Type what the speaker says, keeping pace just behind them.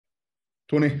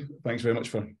Tony, thanks very much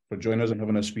for joining us and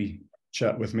having a wee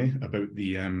chat with me about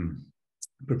the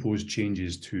proposed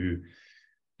changes to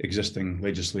existing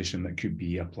legislation that could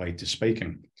be applied to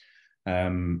spiking.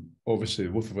 Obviously,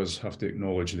 both of us have to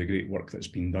acknowledge the great work that's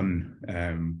been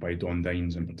done by Don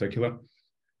Dines in particular,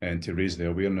 and to raise the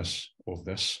awareness of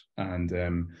this. And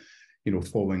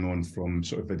following on from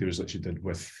sort of videos that you did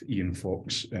with Ian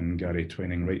Fox and Gary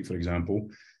Twining-Wright, for example,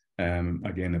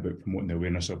 again about promoting the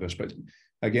awareness of this. But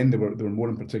again, they were more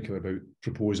in particular about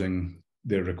proposing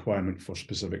their requirement for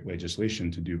specific legislation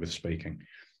to do with spiking.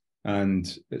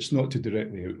 And it's not to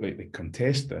directly outrightly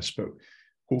contest this, but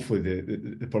hopefully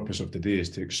the purpose of today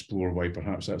is to explore why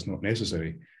perhaps that's not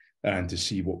necessary, and to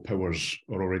see what powers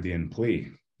are already in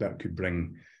play that could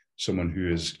bring someone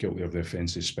who is guilty of the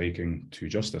offence of spiking to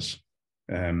justice.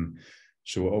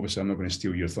 So obviously I'm not going to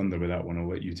steal your thunder with that one. I'll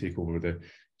let you take over the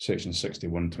section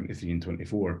 61, 23 and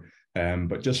 24.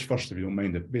 But just first, if you don't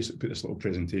mind, I've basically put this little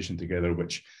presentation together,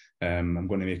 which I'm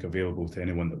going to make available to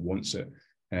anyone that wants it.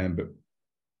 But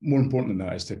more important than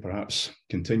that is to perhaps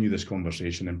continue this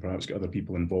conversation and perhaps get other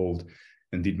people involved.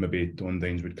 Indeed, maybe Dawn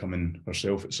Dines would come in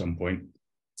herself at some point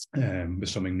with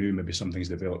something new, maybe something's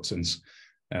developed since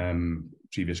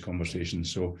previous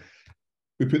conversations. So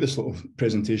we put this little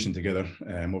presentation together.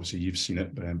 Obviously, you've seen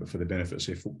it, but for the benefit of,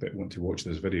 say, folk that want to watch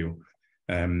this video,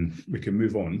 we can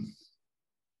move on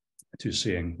to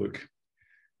saying, look,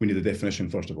 we need a definition,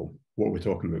 first of all. What are we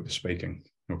talking about with spiking?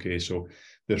 Okay, so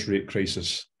this rape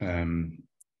crisis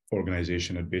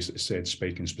organisation had basically said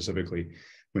spiking specifically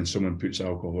when someone puts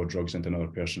alcohol or drugs into another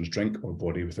person's drink or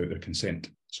body without their consent.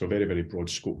 So a very, very broad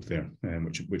scope there,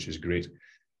 which is great.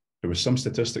 There was some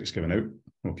statistics given out,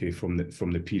 okay, from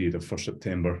the period of 1st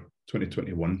September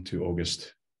 2021 to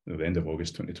August, the end of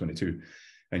August 2022.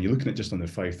 And you're looking at just under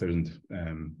 5,000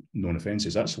 known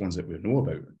offences. That's the ones that we know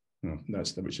about.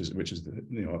 That's which is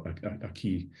a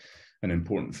key and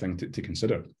important thing to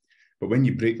consider. But when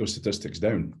you break those statistics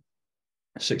down,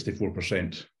 64%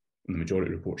 in the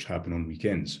majority of reports happen on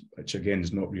weekends, which again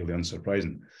is not really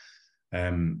unsurprising.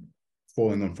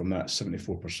 Following on from that,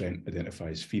 74%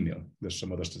 identifies female. There's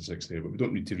some other statistics there, but we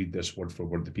don't need to read this word for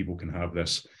word. The people can have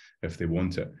this if they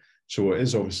want it. So it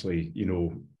is obviously,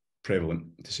 prevalent,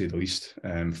 to say the least.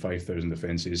 5,000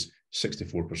 offences,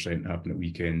 64% happen at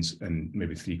weekends, and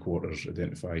maybe 3/4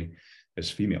 identify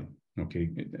as female. Okay,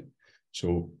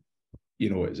 so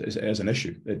it is an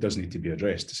issue. It does need to be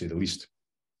addressed, to say the least.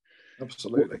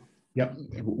 Absolutely.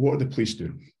 What are the police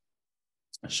doing?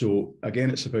 So again,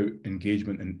 it's about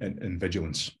engagement and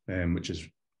vigilance, which is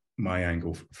my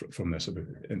angle from this, about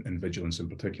and vigilance in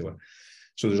particular.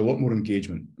 So there's a lot more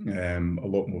engagement, a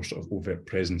lot more sort of overt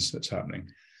presence that's happening,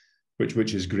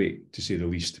 which is great, to say the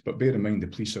least. But bear in mind, the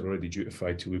police are already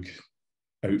dutified to look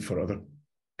out for other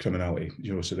criminality.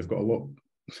 So they've got a lot.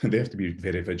 They have to be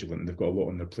very vigilant, and they've got a lot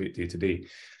on their plate day to day.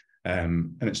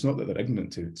 And it's not that they're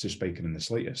ignorant to spiking in the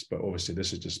slightest, but obviously this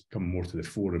has just come more to the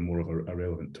fore and more of a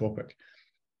relevant topic.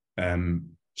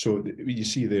 So you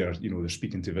see there, they're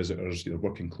speaking to visitors, they're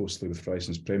working closely with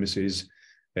licensed premises,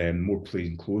 more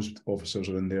plainclothes officers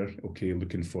are in there, okay,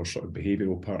 looking for sort of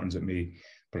behavioural patterns that may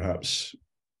perhaps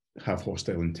have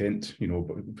hostile intent,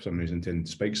 but someone who's intending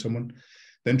to spike someone.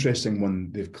 The interesting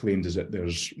one they've claimed is that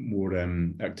there's more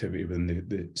activity within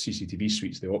the CCTV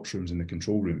suites, the ops rooms and the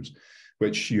control rooms,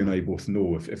 which you and I both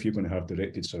know, if you're going to have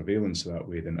directed surveillance that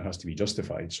way, then it has to be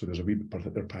justified. So there's a wee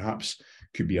bit, there perhaps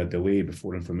could be a delay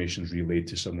before information is relayed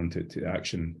to someone to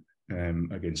action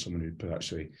against someone who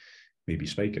actually may be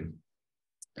spiking.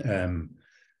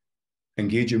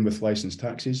 Engaging with licensed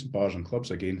taxis, bars and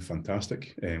clubs, again,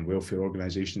 fantastic. Welfare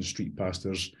organisations, street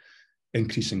pastors,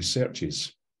 increasing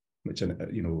searches, which,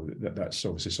 that's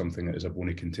obviously something that is a bone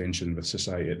of contention with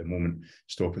society at the moment,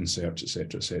 stop and search,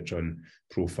 etc., and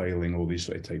profiling, all these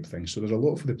sort of type things. So there's a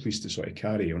lot for the police to sort of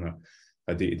carry on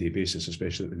a day-to-day basis,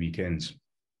 especially at the weekends.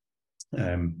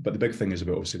 But the big thing is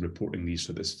about obviously reporting these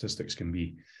so that statistics can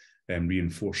be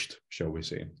reinforced, shall we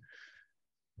say.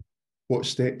 What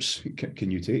steps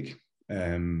can you take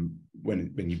when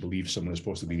you believe someone is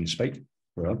possibly being spiked?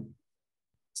 Well,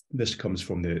 this comes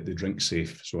from the drink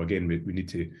safe. So again, we need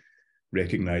to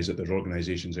recognise that there's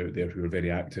organisations out there who are very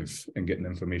active in getting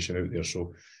information out there.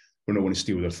 So we're not going to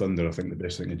steal their thunder. I think the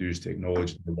best thing to do is to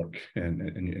acknowledge their work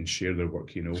and share their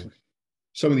work.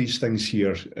 Some of these things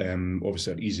here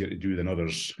obviously are easier to do than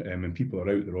others. And people are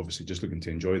out there obviously just looking to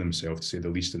enjoy themselves, to say the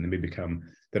least, and they may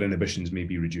their inhibitions may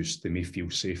be reduced. They may feel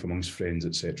safe amongst friends,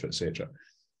 etc., etc.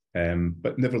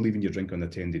 But never leaving your drink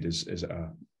unattended is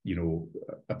a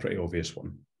pretty obvious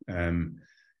one.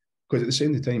 Because at the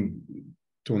same time,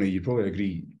 Tony, you probably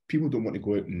agree, people don't want to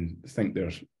go out and think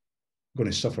they're going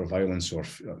to suffer violence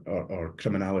or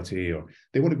criminality, or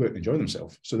they want to go out and enjoy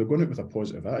themselves. So they're going out with a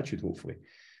positive attitude, hopefully.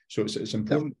 So it's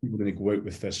important people going to go out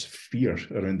with this fear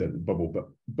around the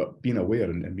bubble, but being aware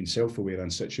and being self-aware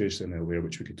and situationally aware,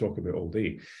 which we could talk about all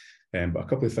day. But a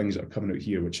couple of things that are coming out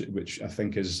here, which I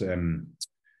think is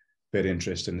very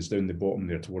interesting, is down the bottom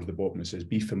there, towards the bottom. It says,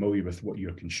 be familiar with what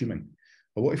you're consuming.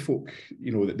 A lot of folk,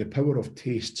 you know, the power of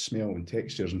taste, smell, and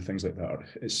textures and things like that,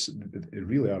 they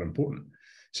really are important.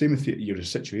 Same with your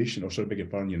situation, or beg your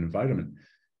pardon, your environment.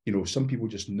 You know, some people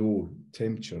just know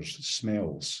temperatures,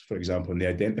 smells, for example, and they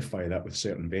identify that with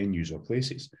certain venues or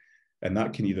places. And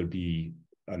that can either be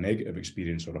a negative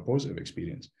experience or a positive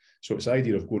experience. So it's the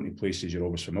idea of going to places you're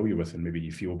always familiar with and maybe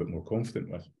you feel a bit more confident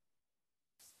with.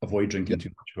 Avoid drinking too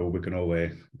much. Well, we can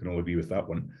all agree with that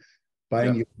one.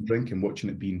 Buying your own drink and watching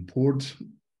it being poured,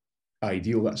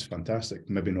 ideal, that's fantastic.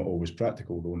 Maybe not always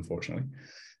practical though, unfortunately.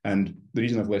 And the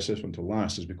reason I've left this one to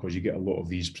last is because you get a lot of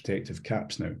these protective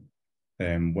caps now.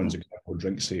 One's example,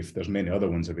 drink safe. There's many other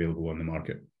ones available on the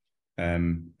market.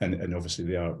 And obviously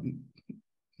they're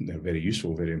very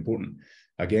useful, very important.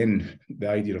 Again, the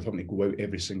idea of having to go out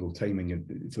every single time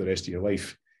for the rest of your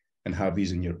life and have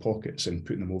these in your pockets and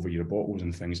putting them over your bottles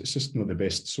and things, it's just not the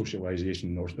best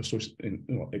socialization or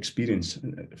experience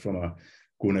from a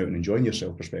going out and enjoying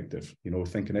yourself perspective. You know,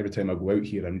 thinking every time I go out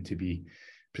here, I need to be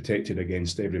protected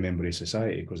against every member of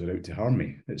society because they're out to harm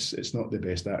me. It's not the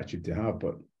best attitude to have,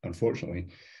 but unfortunately,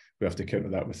 we have to counter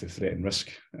that with the threat and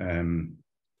risk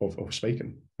of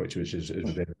spiking, which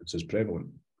is prevalent.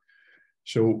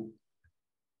 So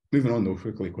moving on though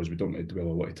quickly, because we don't want to dwell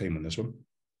a lot of time on this one.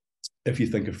 If you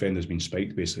think a friend has been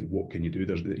spiked, basically, what can you do?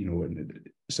 There's,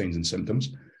 signs and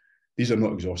symptoms. These are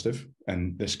not exhaustive,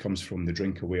 and this comes from the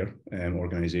Drink Aware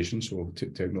organisation, so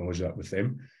to acknowledge that with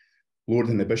them. Lowered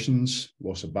inhibitions,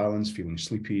 loss of balance, feeling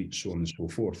sleepy, so on and so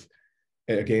forth.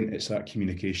 Again, it's that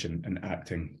communication and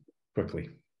acting quickly.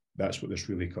 That's what this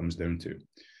really comes down to.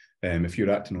 If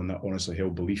you're acting on that honestly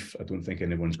held belief, I don't think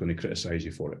anyone's going to criticise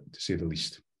you for it, to say the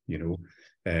least.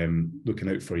 Looking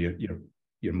out for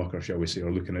your mucker, shall we say,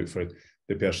 or looking out for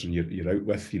the person you're out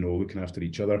with, looking after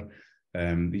each other.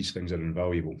 These things are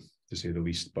invaluable, to say the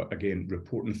least. But again,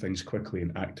 reporting things quickly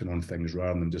and acting on things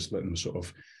rather than just letting them sort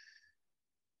of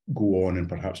go on and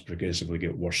perhaps progressively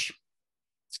get worse.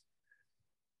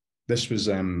 This was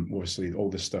obviously all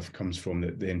this stuff comes from the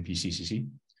NPCCC,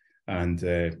 and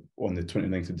on the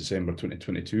 29th of December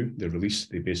 2022, the release,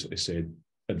 they basically said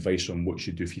advice on what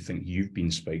you do if you think you've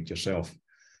been spiked yourself.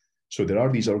 So there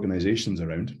are these organisations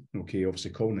around, okay,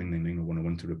 obviously call 999 or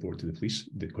 101 to report to the police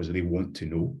because they want to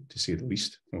know, to say the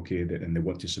least, okay, and they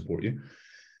want to support you.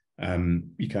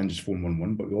 You can just phone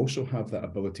 111, but we also have that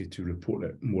ability to report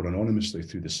it more anonymously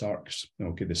through the SARCs,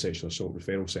 okay, the Sexual Assault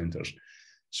Referral Centres.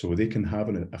 So they can have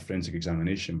a forensic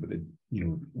examination, but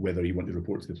whether you want to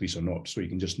report to the police or not. So you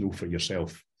can just know for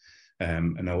yourself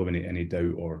and eliminate any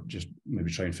doubt, or just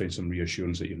maybe try and find some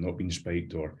reassurance that you've not been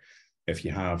spiked, or if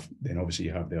you have, then obviously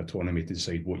you have the autonomy to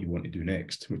decide what you want to do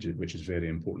next, which is very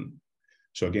important.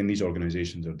 So again, these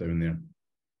organisations are down there.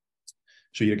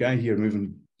 So your guy here,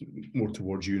 moving more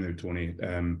towards you now, Tony,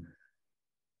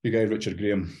 your guy Richard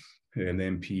Graham, an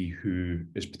MP who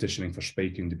is petitioning for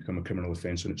spiking to become a criminal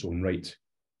offence on its own right.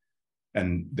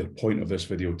 And the point of this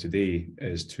video today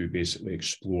is to basically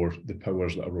explore the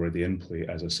powers that are already in play,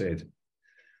 as I said.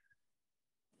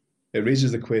 It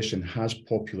raises the question, has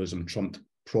populism trumped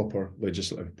proper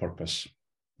legislative purpose?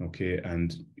 Okay,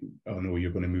 and I know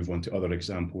you're going to move on to other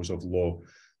examples of law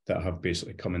that have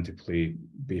basically come into play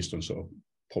based on sort of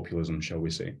populism, shall we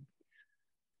say.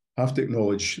 I have to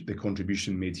acknowledge the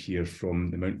contribution made here from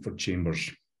the Mountford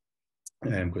Chambers,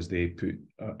 because they put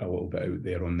a little bit out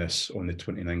there on this on the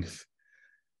 29th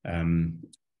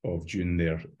of June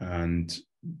there, and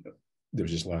there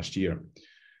was just last year.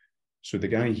 So the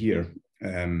guy here,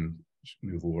 let's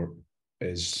move over,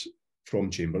 is from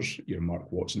Chambers, your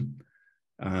Mark Watson,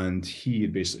 and he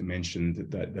had basically mentioned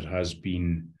that there has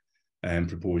been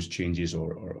proposed changes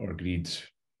or agreed,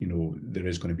 there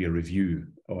is going to be a review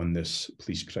on this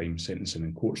police crime sentencing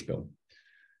and courts bill.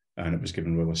 And it was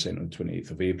given royal assent on the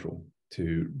 28th of April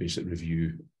to basically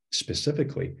review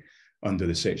specifically under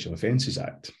the Sexual Offences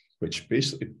Act, which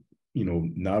basically,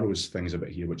 narrows things a bit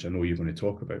here, which I know you're going to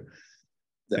talk about.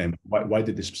 Why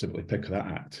did they specifically pick that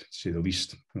act, to say the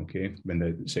least, okay, when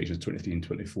the sections 23 and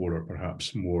 24 are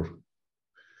perhaps more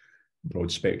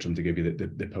broad spectrum to give you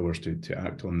the powers to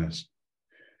act on this?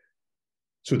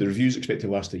 So the review is expected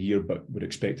to last a year, but we're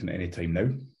expecting it any time now,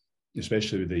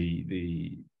 especially with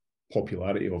the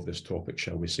popularity of this topic,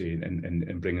 shall we say,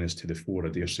 and bringing us to the fore. I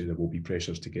dare say there will be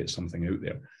pressures to get something out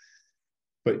there.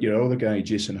 But your other guy,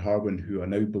 Jason Harwin, who I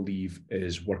now believe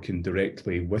is working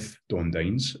directly with Don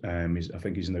Dines, I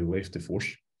think he's now left the force.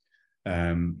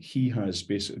 He has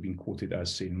basically been quoted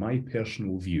as saying, my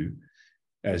personal view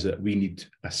is that we need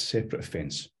a separate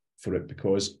offence for it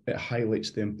because it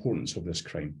highlights the importance of this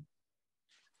crime.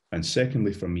 And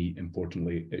secondly, for me,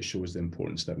 importantly, it shows the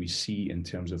importance that we see in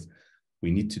terms of we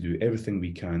need to do everything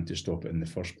we can to stop it in the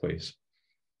first place.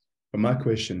 But my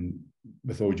question,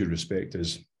 with all due respect,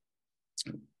 is,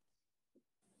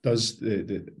 does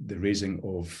the raising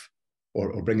of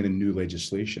or bringing in new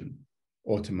legislation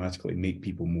automatically make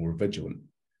people more vigilant?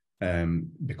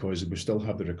 Because we still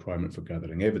have the requirement for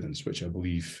gathering evidence, which I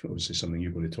believe obviously something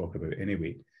you're going to talk about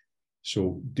anyway.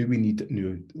 So do we need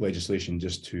new legislation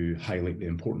just to highlight the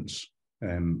importance?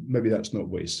 Maybe that's not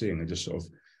what he's saying. I just sort of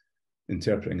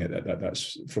interpreting it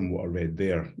that's from what I read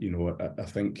there. You know, I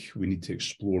think we need to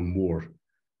explore more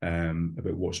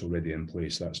about what's already in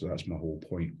place. That's my whole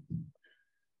point.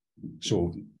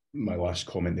 So my last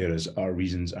comment there is, are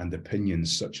reasons and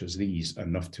opinions such as these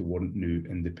enough to warrant new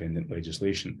independent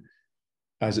legislation?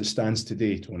 As it stands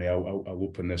today, Tony, I'll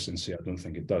open this and say I don't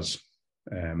think it does.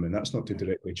 And that's not to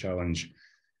directly challenge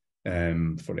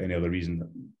for any other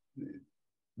reason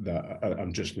that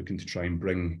I'm just looking to try and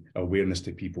bring awareness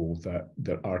to people that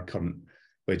there are current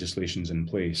legislations in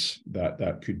place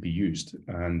that could be used.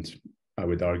 And I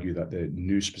would argue that the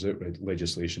new specific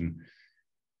legislation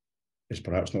is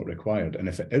perhaps not required. And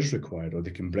if it is required, or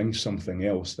they can bring something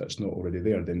else that's not already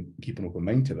there, then keep an open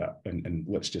mind to that and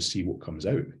let's just see what comes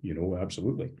out, you know,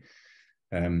 absolutely.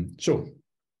 So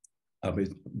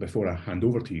before I hand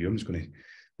over to you, I'm just going to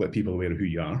let people aware of who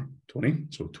you are, Tony.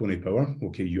 So Tony Power,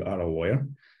 okay, you are a lawyer.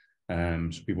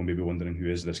 So people may be wondering, who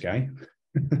is this guy?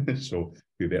 So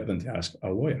who better than to ask a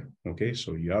lawyer? Okay,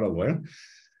 so you are a lawyer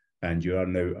and you are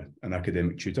now an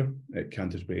academic tutor at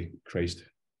Canterbury Christ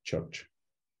Church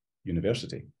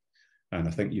University. And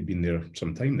I think you've been there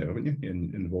some time now, haven't you?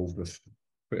 Involved with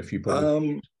quite a few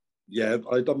projects. Yeah,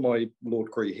 I've done my law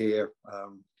degree here.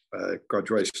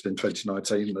 Graduated in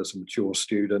 2019 as a mature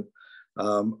student.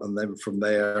 And then from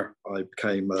there, I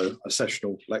became a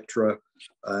sessional lecturer,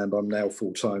 and I'm now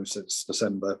full-time since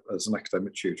December as an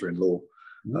academic tutor in law.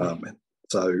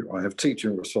 So I have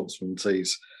teaching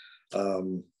responsibilities,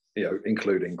 you know,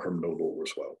 including criminal law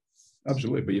as well.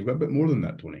 Absolutely, but you've got a bit more than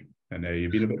that, Tony. And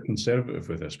you've been a bit conservative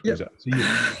with this, because I see you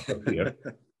up here.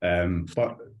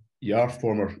 But you are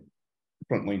former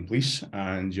frontline police,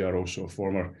 and you are also a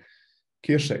former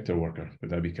care sector worker.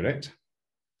 Would that be correct?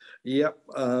 Yep.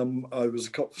 I was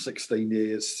a cop for 16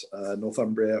 years,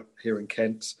 Northumbria here in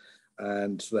Kent,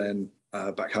 and then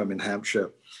back home in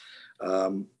Hampshire.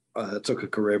 I took a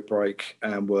career break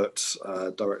and worked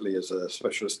directly as a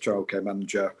specialist childcare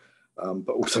manager,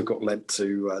 but also got lent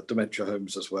to dementia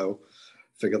homes as well.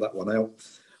 Figure that one out.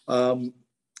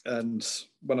 And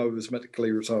when I was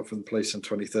medically retired from the police in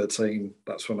 2013,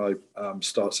 that's when I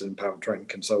started in power training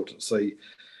consultancy.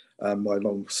 My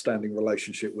long-standing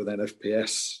relationship with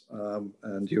NFPS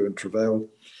and Ewan Travell.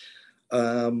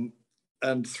 And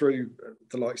through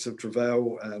the likes of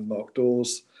Travell and Mark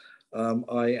Dawes,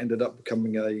 I ended up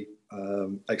becoming a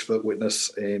expert witness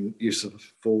in use of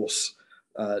force,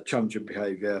 challenging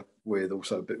behaviour, with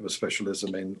also a bit of a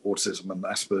specialism in autism and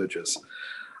Asperger's.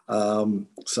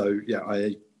 So yeah,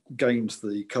 I gained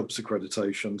the CUBS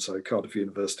accreditation, so Cardiff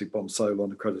University Bond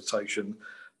Solon accreditation,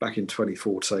 back in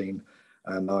 2014,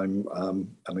 and I'm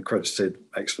an accredited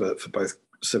expert for both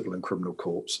civil and criminal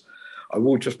courts. I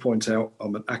will just point out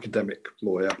I'm an academic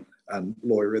lawyer, and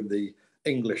lawyer in the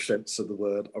English sense of the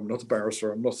word. I'm not a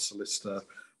barrister, I'm not a solicitor,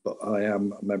 but I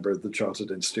am a member of the Chartered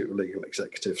Institute of Legal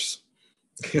Executives.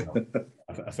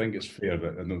 I think it's fair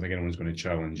that I don't think anyone's going to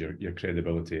challenge your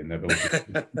credibility and the ability to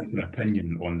have an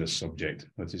opinion on this subject,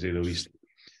 to say the least.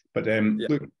 But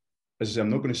look, as I say,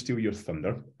 I'm not going to steal your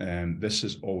thunder. This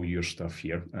is all your stuff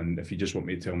here. And if you just want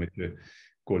me to tell me to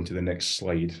go on to the next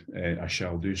slide, I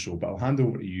shall do so. But I'll hand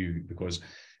over to you, because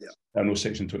I know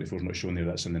section 24 is not shown there.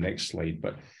 That's in the next slide.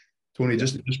 But Tony,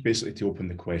 just basically to open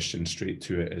the question straight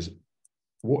to it, is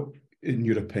what, in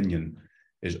your opinion,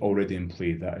 is already in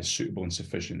play that is suitable and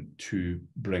sufficient to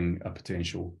bring a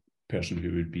potential person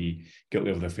who would be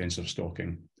guilty of the offence of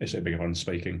spiking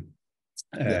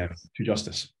to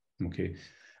justice? Okay.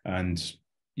 And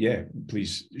yeah,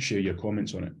 please share your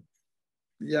comments on it.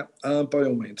 Yeah, by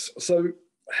all means. So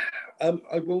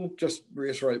I will just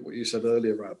reiterate what you said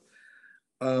earlier, Rab.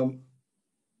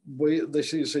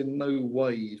 This is in no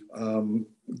way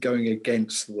going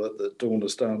against the work that Dawn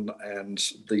has done and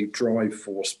the drive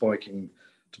for spiking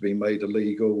to be made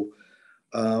illegal.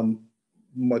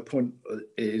 My point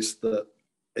is that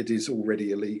it is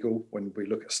already illegal when we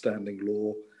look at standing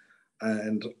law,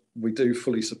 and we do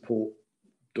fully support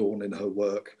Dawn in her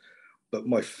work. But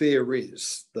my fear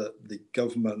is that the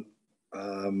government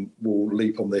will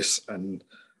leap on this and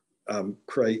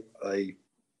create an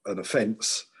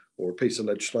offence or a piece of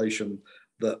legislation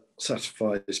that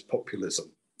satisfies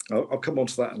populism. I'll come on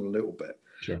to that in a little bit.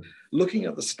 Sure. Looking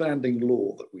at the standing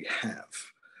law that we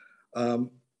have,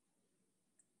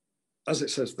 as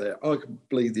it says there,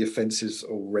 arguably the offence is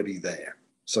already there.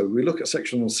 So we look at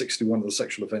Section 61 of the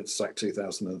Sexual Offences Act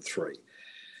 2003.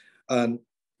 And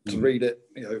to read it,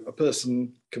 a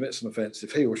person commits an offence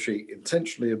if he or she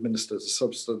intentionally administers a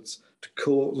substance to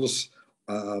cause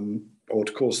or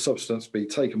to cause substance be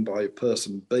taken by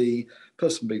person B.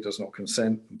 Person B does not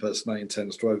consent, and person A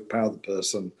intends to overpower the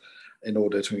person in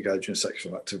order to engage in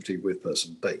sexual activity with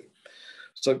person B.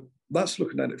 So that's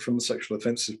looking at it from the sexual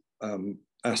offences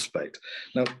aspect.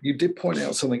 Now, you did point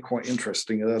out something quite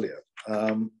interesting earlier.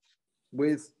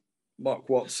 With Mark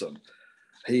Watson,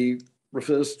 he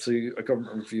refers to a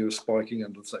government review of spiking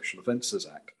under the Sexual Offences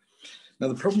Act. Now,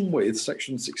 the problem with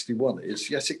Section 61 is,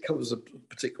 yes, it covers a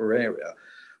particular area,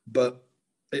 but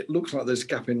it looks like there's a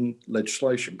gap in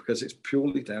legislation because it's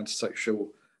purely down to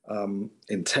sexual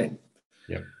intent.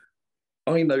 Yeah.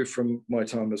 I know from my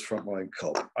time as frontline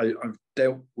cop, I've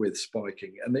dealt with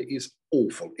spiking, and it is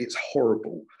awful. It's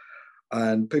horrible.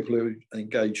 And people who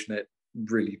engage in it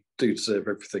really do deserve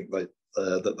everything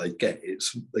that they get.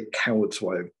 It's the coward's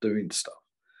way of doing stuff.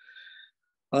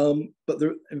 But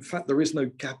in fact, there is no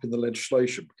gap in the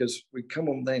legislation because we come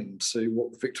on then to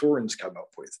what the Victorians came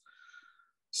up with.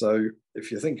 So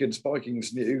if you're thinking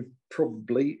spiking's new,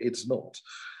 probably it's not.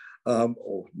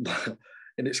 Or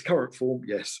in its current form,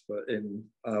 yes, but in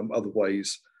other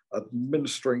ways,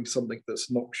 administering something that's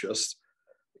noxious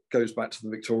goes back to the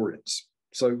Victorians.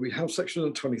 So we have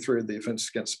Section 23 of the Offences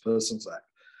Against Persons Act.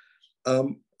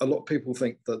 A lot of people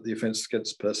think that the Offences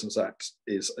Against Persons Act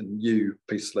is a new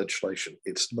piece of legislation.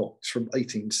 It's not. It's from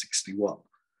 1861.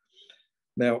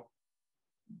 Now,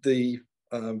 the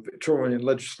Victorian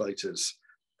legislators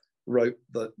wrote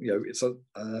that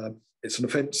it's an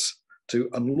offence to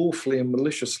unlawfully and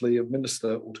maliciously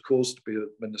administer or to cause to be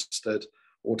administered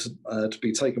or to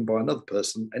be taken by another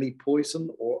person any poison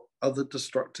or other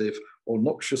destructive or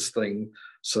noxious thing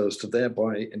so as to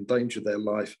thereby endanger their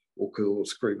life or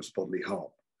cause grievous bodily harm.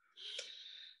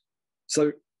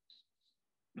 So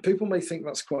people may think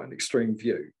that's quite an extreme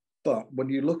view, but when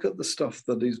you look at the stuff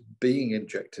that is being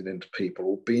injected into people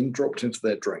or being dropped into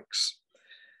their drinks,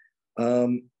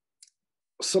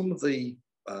 some of the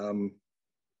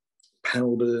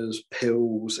powders,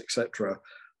 pills, etc.,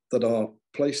 that are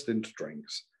placed into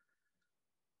drinks,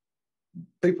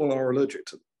 people are allergic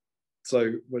to them.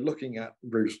 So we're looking at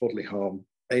grievous bodily harm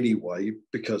anyway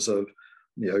because of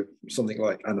something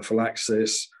like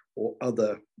anaphylaxis or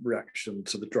other reaction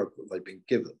to the drug that they've been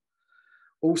given.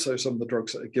 Also, some of the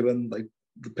drugs that are given,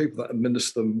 the people that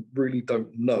administer them really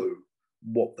don't know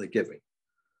what they're giving.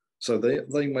 So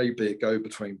they may be a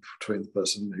go-between between the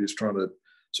person who's trying to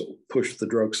sort of push the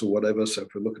drugs or whatever. So if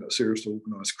we're looking at serious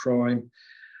organised crime,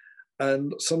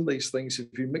 and some of these things, if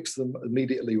you mix them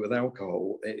immediately with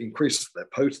alcohol, it increases their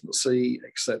potency,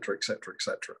 etc., etc.,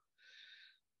 etc.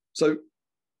 So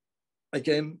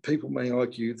again, people may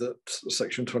argue that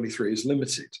Section 23 is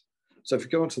limited. So if you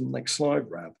go on to the next slide,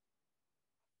 Rab,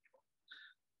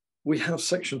 we have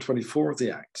Section 24 of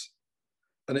the Act,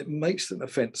 and it makes it an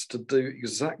offence to do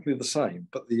exactly the same,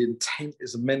 but the intent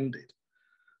is amended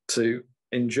to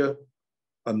injure,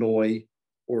 annoy,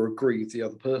 or aggrieve the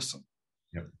other person.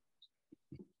 Yep.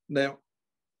 Now,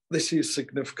 this is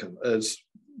significant as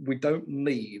we don't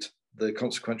need the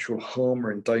consequential harm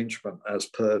or endangerment as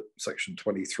per Section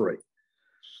 23.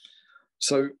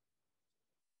 So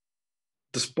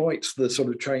despite the sort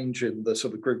of change in the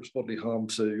sort of grievous bodily harm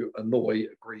to annoy,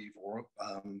 aggrieve, or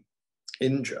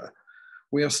injure,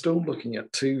 we are still looking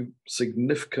at two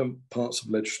significant parts of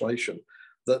legislation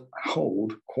that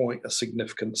hold quite a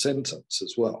significant sentence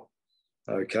as well.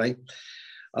 Okay,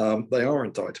 they are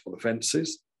indictable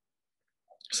offences.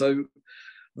 So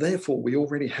therefore, we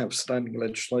already have standing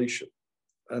legislation.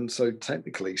 And so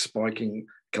technically spiking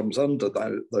comes under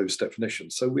those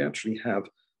definitions. So we actually have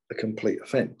a complete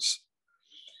offence.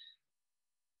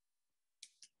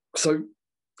 So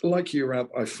like you, Rab,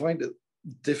 I find it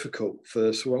difficult for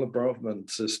Suella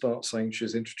Braverman to start saying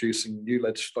she's introducing new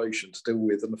legislation to deal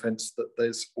with an offence that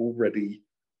there's already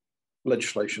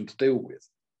legislation to deal with.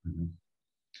 Mm-hmm.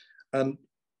 And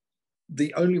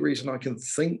the only reason I can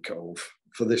think of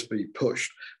for this being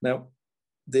pushed, now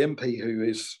the MP who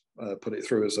is put it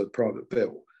through as a private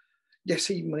bill, yes,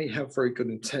 he may have very good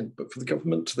intent, but for the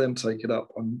government to then take it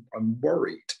up, I'm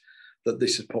worried that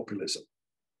this is populism.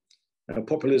 Now,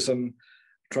 populism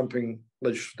trumping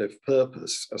legislative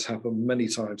purpose has happened many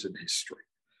times in history.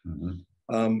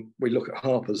 We look at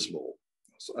Harper's Law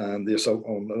and the Assault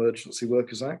on Emergency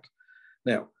Workers Act.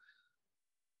 Now,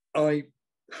 I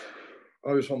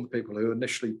was one of the people who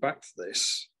initially backed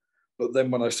this, but then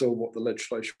when I saw what the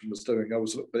legislation was doing, I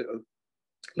was a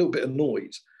little bit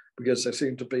annoyed, because there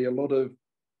seemed to be a lot of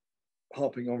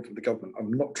harping on from the government.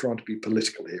 I'm not trying to be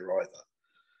political here either,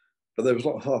 but there was a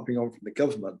lot of harping on from the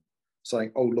government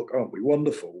saying, oh, look, aren't we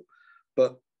wonderful?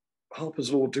 But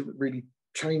Harper's Law didn't really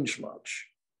change much.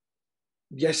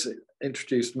 Yes, it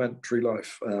introduced mandatory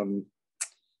life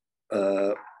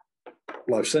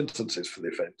sentences for the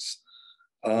offence,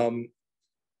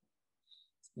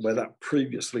 where that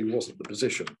previously wasn't the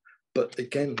position. But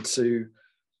again, to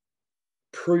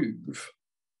prove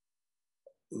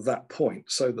that point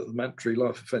so that the mandatory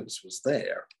life offence was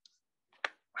there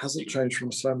hasn't changed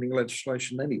from standing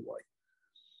legislation anyway.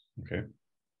 Okay.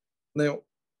 Now,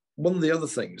 one of the other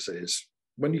things is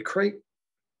when you create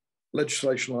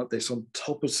legislation like this on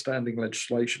top of standing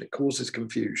legislation, it causes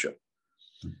confusion.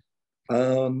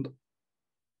 And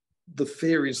the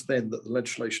fear is then that the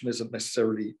legislation isn't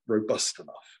necessarily robust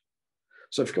enough.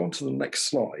 So if you go on to the next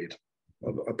slide,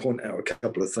 I point out a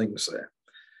couple of things there.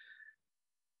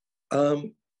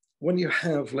 When you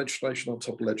have legislation on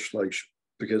top of legislation,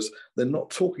 because they're not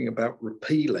talking about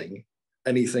repealing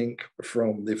anything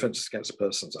from the Offences Against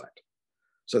Persons Act.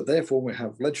 So therefore, we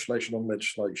have legislation on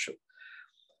legislation.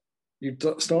 You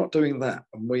start doing that,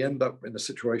 and we end up in a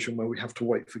situation where we have to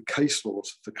wait for case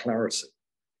laws for clarity.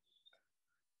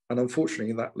 And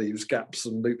unfortunately, that leaves gaps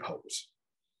and loopholes.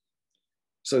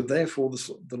 So therefore,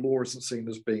 the law isn't seen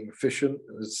as being efficient,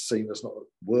 it's seen as not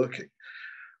working.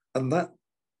 And that,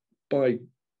 by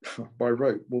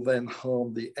rote, will then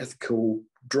harm the ethical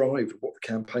drive of what the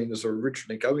campaigners are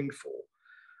originally going for.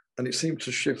 And it seems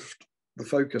to shift the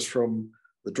focus from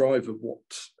the drive of what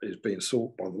is being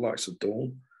sought by the likes of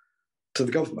Dawn to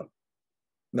the government,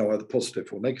 no, either positive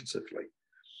or negatively.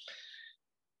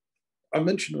 I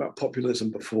mentioned about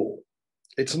populism before.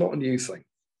 It's not a new thing.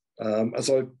 As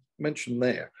I mentioned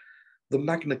there, the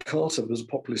Magna Carta was a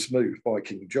populist move by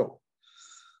King John.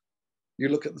 You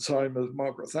look at the time of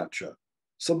Margaret Thatcher,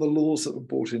 some of the laws that were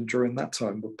brought in during that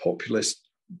time were populist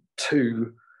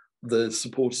to the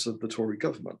supporters of the Tory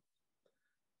government.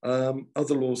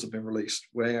 Other laws have been released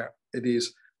where it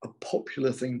is a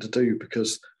popular thing to do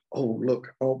because, oh,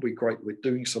 look, aren't we great? We're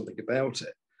doing something about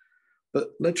it. But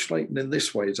legislating in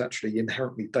this way is actually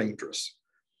inherently dangerous.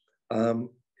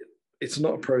 It's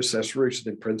not a process rooted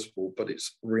in principle, but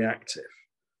it's reactive,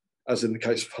 as in the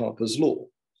case of Harper's Law.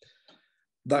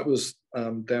 That was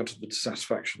down to the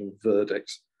dissatisfaction of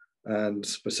verdicts and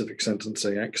specific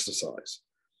sentencing exercise.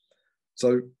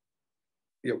 So,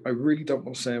 I really don't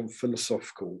want to sound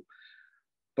philosophical,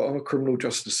 but our criminal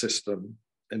justice system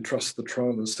entrusts the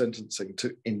trial and sentencing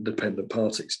to independent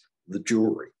parties, the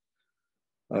jury.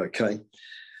 Okay.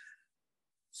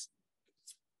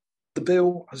 The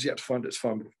bill has yet to find its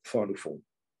final form.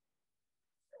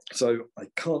 So I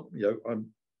can't,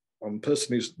 I'm a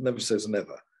person who never says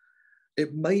never.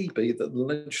 It may be that the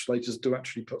legislators do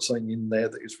actually put something in there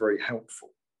that is very helpful.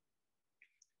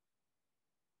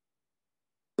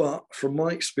 But from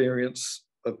my experience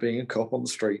of being a cop on the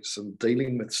streets and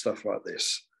dealing with stuff like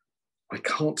this, I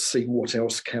can't see what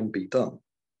else can be done.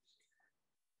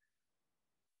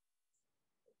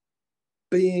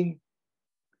 Being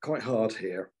quite hard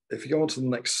here, if you go on to the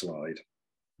next slide,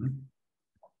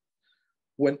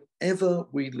 whenever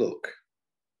we look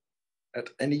at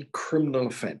any criminal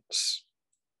offence,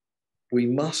 we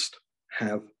must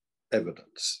have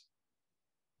evidence.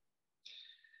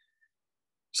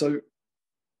 So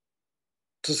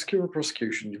to secure a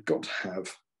prosecution, you've got to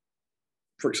have,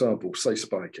 for example, say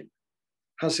spiking.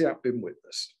 Has the act been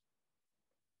witnessed?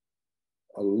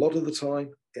 A lot of the time,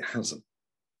 it hasn't.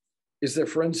 Is there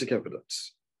forensic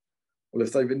evidence? Well,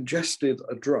 if they've ingested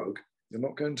a drug, you're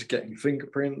not going to get any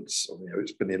fingerprints, or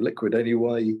it's been in liquid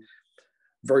anyway.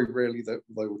 Very rarely they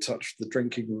will touch the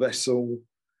drinking vessel.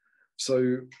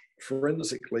 So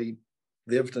forensically,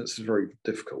 the evidence is very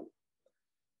difficult.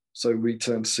 So we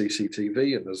turn to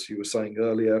CCTV, and as you were saying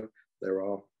earlier, there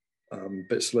are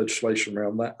bits of legislation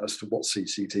around that as to what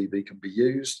CCTV can be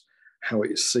used, how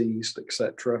it is seized,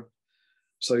 etc.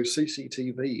 So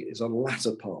CCTV is a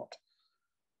latter part.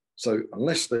 So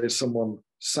unless there's someone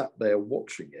sat there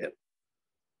watching it,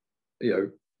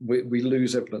 we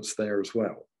lose evidence there as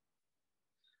well.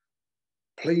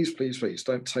 Please, please, please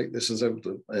don't take this as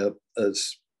evidence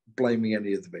as blaming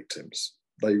any of the victims.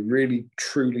 They really,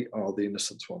 truly are the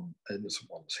innocent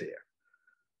ones here.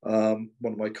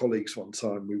 One of my colleagues one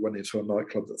time, we went into a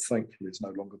nightclub that thankfully is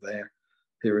no longer there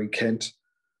here in Kent.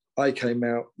 I came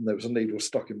out and there was a needle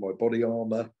stuck in my body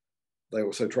armour. They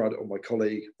also tried it on my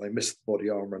colleague. They missed the body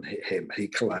armour and hit him. He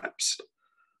collapsed.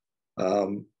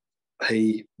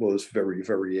 He was very,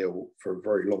 very ill for a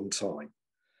very long time.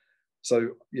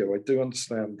 So, I do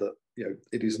understand that,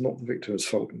 it is not the victim's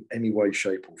fault in any way,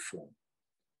 shape or form.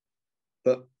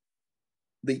 But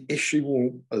the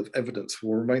issue of evidence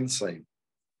will remain the same,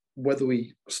 whether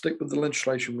we stick with the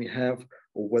legislation we have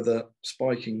or whether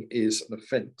spiking is an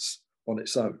offence on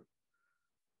its own.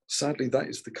 Sadly, that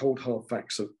is the cold hard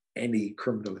facts of any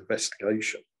criminal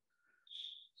investigation.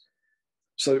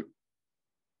 So,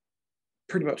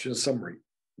 pretty much in summary,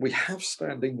 we have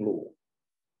standing law.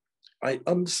 I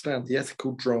understand the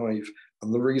ethical drive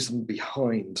and the reason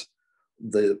behind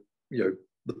the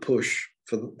push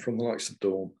from the likes of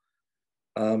Dawn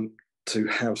to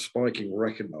have spiking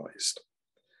recognised.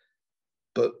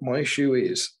 But my issue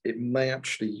is it may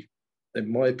actually,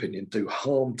 in my opinion, do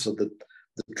harm to the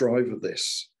drive of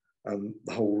this and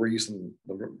the whole reason,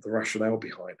 the rationale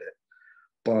behind it,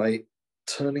 by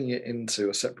turning it into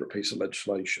a separate piece of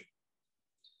legislation.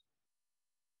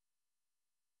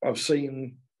 I've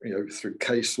seen, through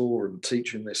case law and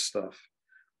teaching this stuff,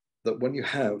 that when you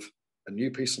have a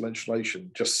new piece of legislation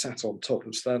just sat on top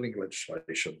of standing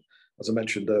legislation, as I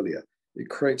mentioned earlier, it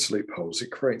creates loopholes,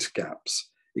 it creates gaps,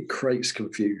 it creates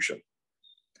confusion.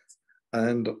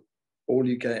 And all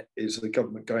you get is the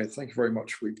government going, thank you very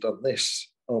much, we've done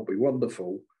this, aren't we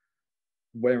wonderful?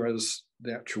 Whereas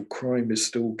the actual crime is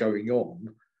still going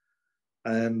on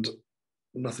and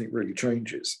nothing really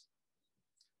changes.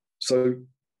 So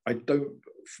I don't,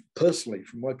 personally,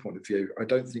 from my point of view, I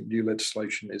don't think new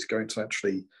legislation is going to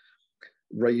actually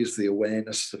raise the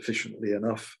awareness sufficiently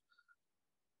enough.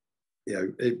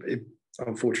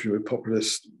 Unfortunately, with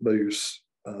populist moves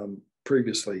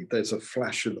previously, there's a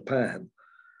flash in the pan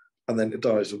and then it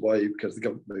dies away because the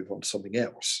government move on to something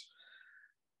else.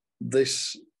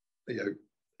 This, it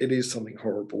is something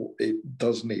horrible. It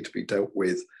does need to be dealt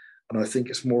with. And I think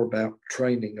it's more about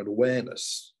training and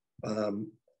awareness.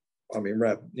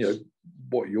 Rab,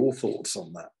 what are your thoughts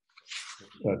on that?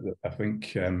 I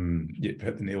think you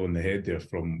hit the nail on the head there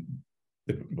from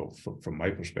my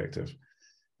perspective.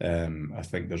 I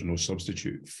think there's no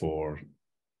substitute for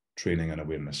training and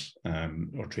awareness,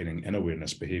 or training in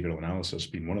awareness, behavioural analysis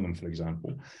being one of them, for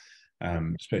example,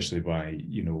 especially by,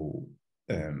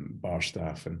 bar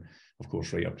staff and, of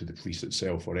course, right up to the police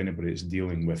itself or anybody that's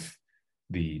dealing with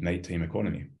the nighttime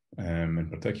economy in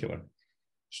particular.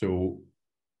 So,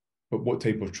 but what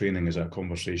type of training is a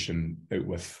conversation out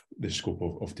with the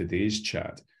scope of today's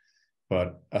chat?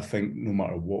 But I think no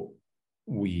matter what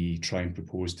we try and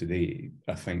propose today,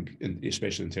 I think,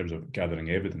 especially in terms of gathering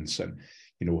evidence and,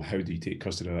 how do you take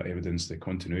custody of that evidence, the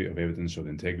continuity of evidence or the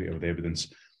integrity of the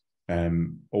evidence,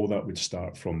 all that would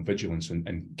start from vigilance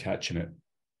and catching it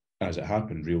as it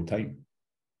happened, real time.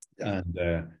 Yeah.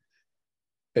 And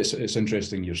it's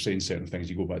interesting you're saying certain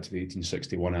things. You go back to the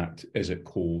 1861 Act. Is it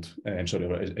cold?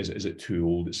 Is it too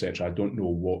old, etc.? I don't know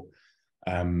what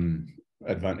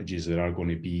advantages there are going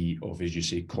to be of, as you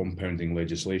say, compounding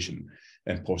legislation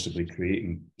and possibly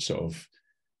creating sort of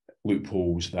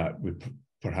loopholes that would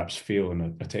perhaps fail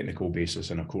on a technical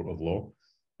basis in a court of law.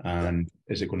 And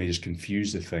is it going to just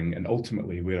confuse the thing? And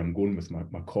ultimately, where I'm going with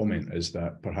my comment is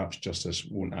that perhaps justice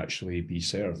won't actually be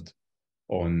served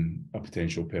on a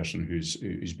potential person who's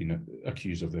been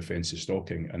accused of the offence of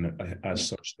stalking, and as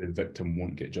such, the victim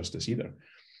won't get justice either.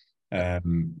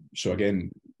 So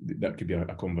again, that could be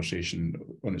a conversation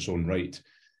on its own right.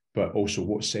 But also,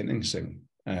 what sentencing?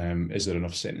 Is there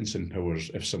enough sentencing powers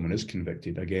if someone is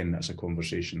convicted? Again, that's a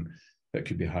conversation that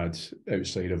could be had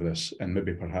outside of this, and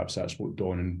maybe perhaps that's what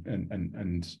Dawn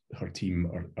and her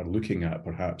team are looking at.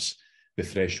 Perhaps the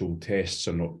threshold tests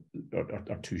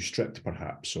are too strict,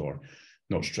 perhaps, or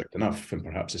not strict enough, and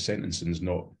perhaps the sentencing is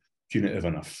not punitive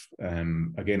enough.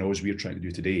 Again, all we're trying to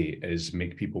do today is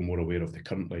make people more aware of the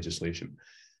current legislation.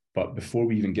 But before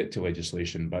we even get to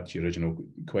legislation, back to your original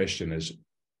question, is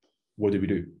what do we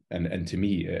do? And to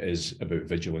me, it is about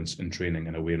vigilance and training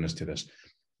and awareness to this.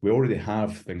 We already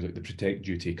have things like the protect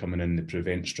duty coming in, the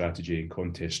prevent strategy and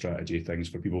contest strategy, things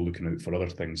for people looking out for other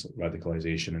things like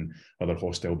radicalisation and other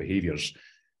hostile behaviours.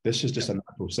 This is just a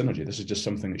natural synergy. This is just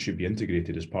something that should be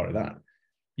integrated as part of that.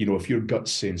 If your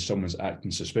gut's saying someone's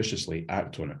acting suspiciously,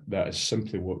 act on it. That is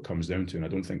simply what it comes down to. And I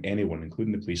don't think anyone,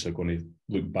 including the police, are going to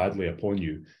look badly upon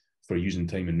you for using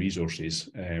time and resources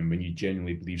when you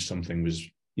genuinely believe something was,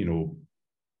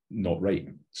 not right.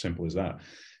 Simple as that.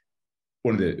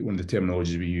 one of the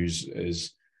terminologies we use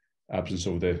is absence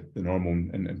of the normal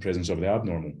and presence of the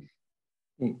abnormal.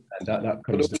 Mm. And that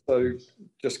comes. But also, to,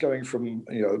 just going from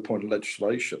the point of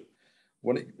legislation,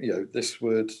 when it, this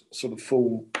would sort of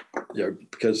fall,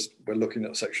 because we're looking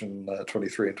at Section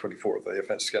 23 and 24 of the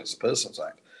Offence Against the Persons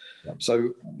Act. Yeah. So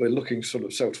we're looking sort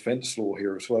of self-defence law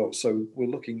here as well. So we're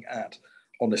looking at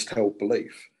honest held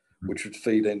belief, which would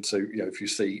feed into, if you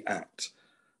see act.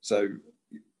 So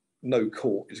no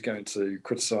court is going to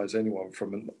criticise anyone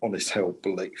from an honest held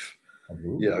belief,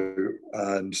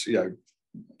 and,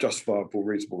 justifiable,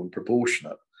 reasonable and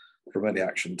proportionate from any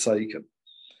action taken.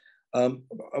 I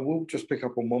will just pick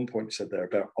up on one point you said there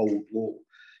about old law.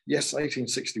 Yes,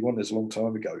 1861 is a long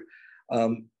time ago,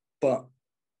 but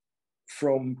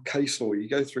from case law, you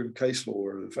go through case law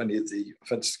of any of the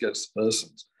offences against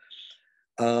persons,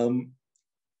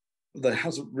 there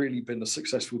hasn't really been a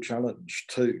successful challenge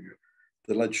to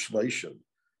the legislation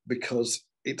because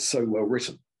it's so well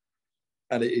written,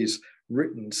 and it is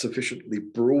written sufficiently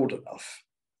broad enough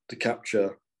to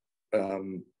capture,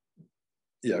 to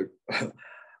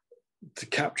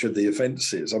capture the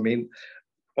offences. I mean,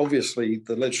 obviously,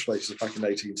 the legislators back in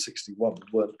 1861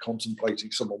 weren't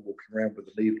contemplating someone walking around with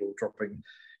a needle or dropping,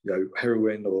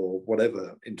 heroin or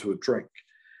whatever into a drink.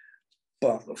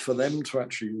 But for them to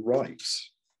actually write,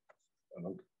 and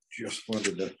I just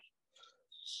wanted to,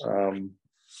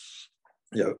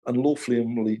 unlawfully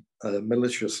and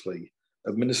maliciously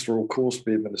administer or cause to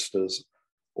be administered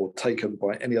or taken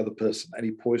by any other person, any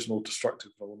poison or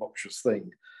destructive or noxious thing,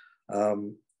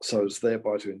 so as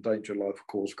thereby to endanger life or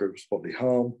cause grievous bodily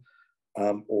harm,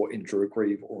 or injure,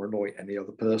 aggrieve, or annoy any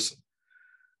other person.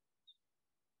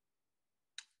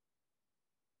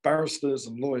 Barristers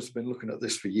and lawyers have been looking at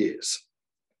this for years,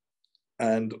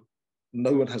 and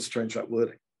no one has changed that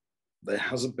wording. There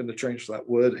hasn't been a change to that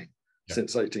wording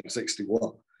since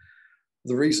 1861.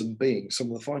 The reason being,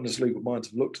 some of the finest legal minds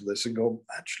have looked at this and gone,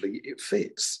 actually, it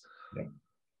fits. Yeah.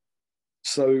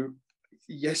 So,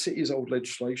 yes, it is old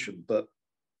legislation, but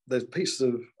there's pieces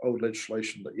of old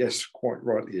legislation that, yes, quite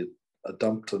rightly are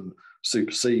dumped and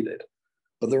superseded.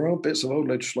 But there are bits of old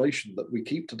legislation that we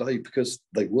keep today because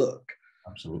they work.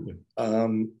 Absolutely.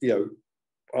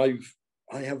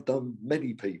 I have done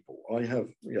many people. I have,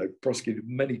 prosecuted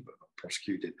many, but not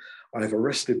prosecuted. I have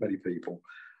arrested many people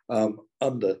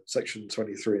under Section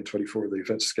 23 and 24 of the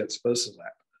Offences Against Persons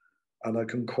Act. And I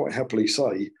can quite happily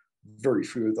say very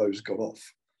few of those got off.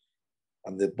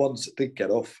 And the ones that did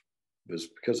get off was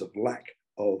because of lack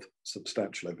of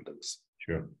substantial evidence.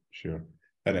 Sure.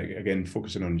 And again,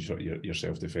 focusing on your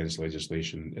self-defence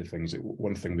legislation, things,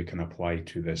 one thing we can apply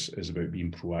to this is about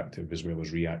being proactive as well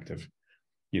as reactive,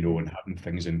 and having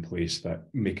things in place that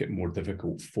make it more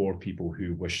difficult for people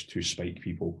who wish to spike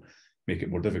people, make it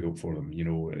more difficult for them,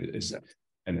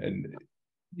 and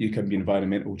you can be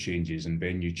environmental changes and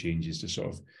venue changes to sort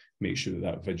of make sure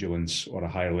that vigilance or a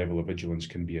higher level of vigilance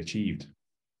can be achieved.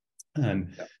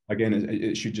 And again,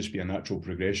 it should just be a natural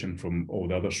progression from all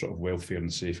the other sort of welfare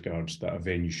and safeguards that a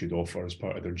venue should offer as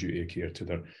part of their duty of care to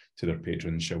their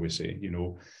patrons, shall we say,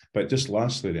 But just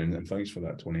lastly then, and thanks for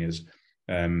that, Tony, is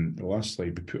the last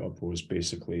slide we put up was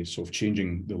basically sort of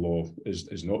changing the law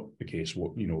is not the case.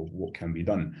 What can be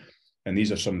done, and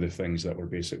these are some of the things that were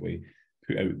basically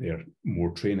put out there.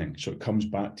 More training, so it comes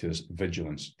back to this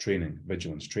vigilance training.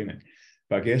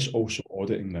 But I guess also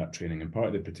auditing that training, and part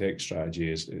of the protect strategy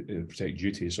is protect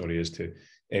duty. Is to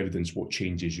evidence what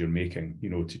changes you're making,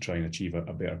 to try and achieve a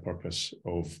better purpose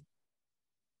of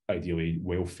ideally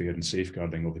welfare and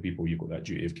safeguarding of the people you've got that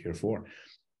duty of care for.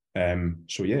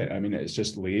 It's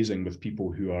just liaising with people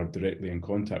who are directly in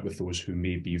contact with those who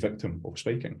may be victim of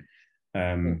spiking,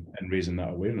 and raising that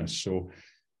awareness. So,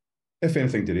 if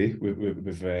anything today,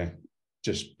 we've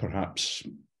just perhaps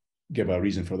give a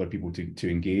reason for other people to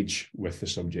engage with the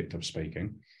subject of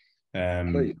spiking.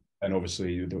 And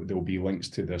obviously there'll be links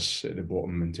to this at the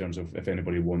bottom in terms of if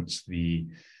anybody wants the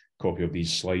copy of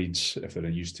these slides, if they're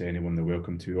of use to anyone, they're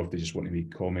welcome to, or if they just want to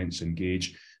make comments,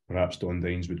 engage. Perhaps Don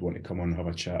Dines would want to come on and have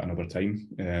a chat another time,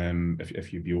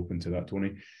 if you'd be open to that,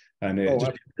 Tony. And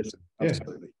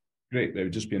absolutely. Great. It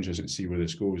would just be interesting to see where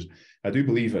this goes. I do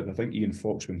believe it. I think Ian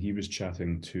Fox, when he was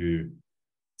chatting to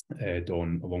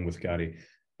Don along with Gary,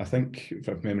 I think,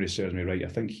 if memory serves me right, I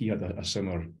think he had a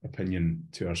similar opinion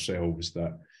to ourselves,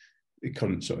 that the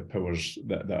current sort of powers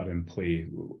that are in play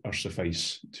are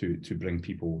suffice to bring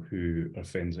people who are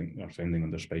offending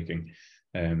under spiking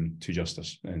to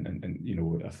justice. And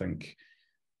I think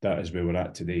that is where we're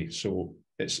at today. So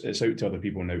it's out to other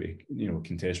people now to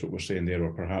contest what we're saying there,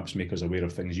 or perhaps make us aware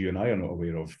of things you and I are not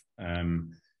aware of,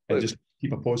 and just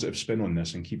keep a positive spin on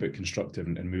this and keep it constructive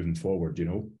and moving forward.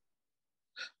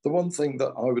 The one thing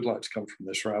that I would like to come from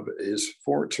this, Rabbit, is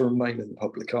for it to remain in the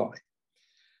public eye.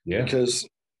 Yeah. Because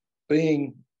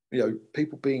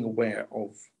people being aware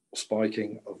of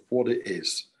spiking, of what it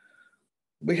is,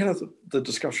 we have the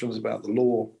discussions about the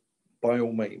law by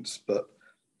all means, but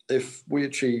if we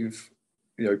achieve,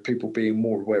 people being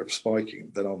more aware of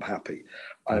spiking, then I'm happy.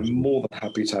 I'm more than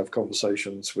happy to have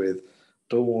conversations with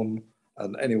Dawn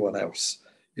and anyone else.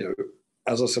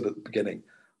 As I said at the beginning,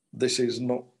 this is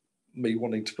not me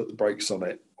wanting to put the brakes on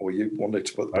it or you wanting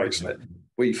to put the brakes on it.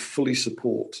 We fully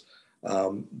support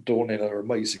Dawn in her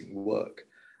amazing work.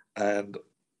 And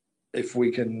if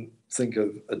we can think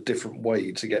of a different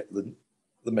way to get the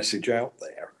message out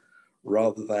there,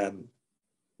 rather than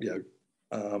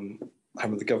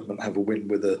having the government have a win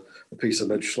with a piece of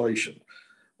legislation,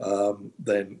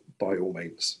 then by all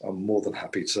means, I'm more than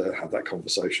happy to have that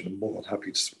conversation. I'm more than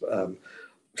happy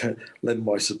to lend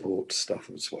my support to stuff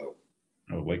as well.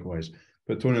 Oh, likewise.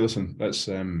 But Tony, listen, that's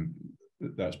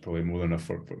probably more than enough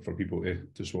for people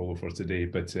to swallow for today.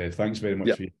 But thanks very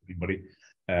much for your time, buddy.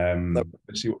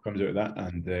 Let's see what comes out of that,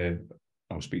 and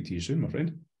I'll speak to you soon, my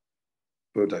friend.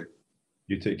 Will do.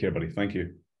 You take care, buddy. Thank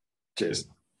you. Cheers.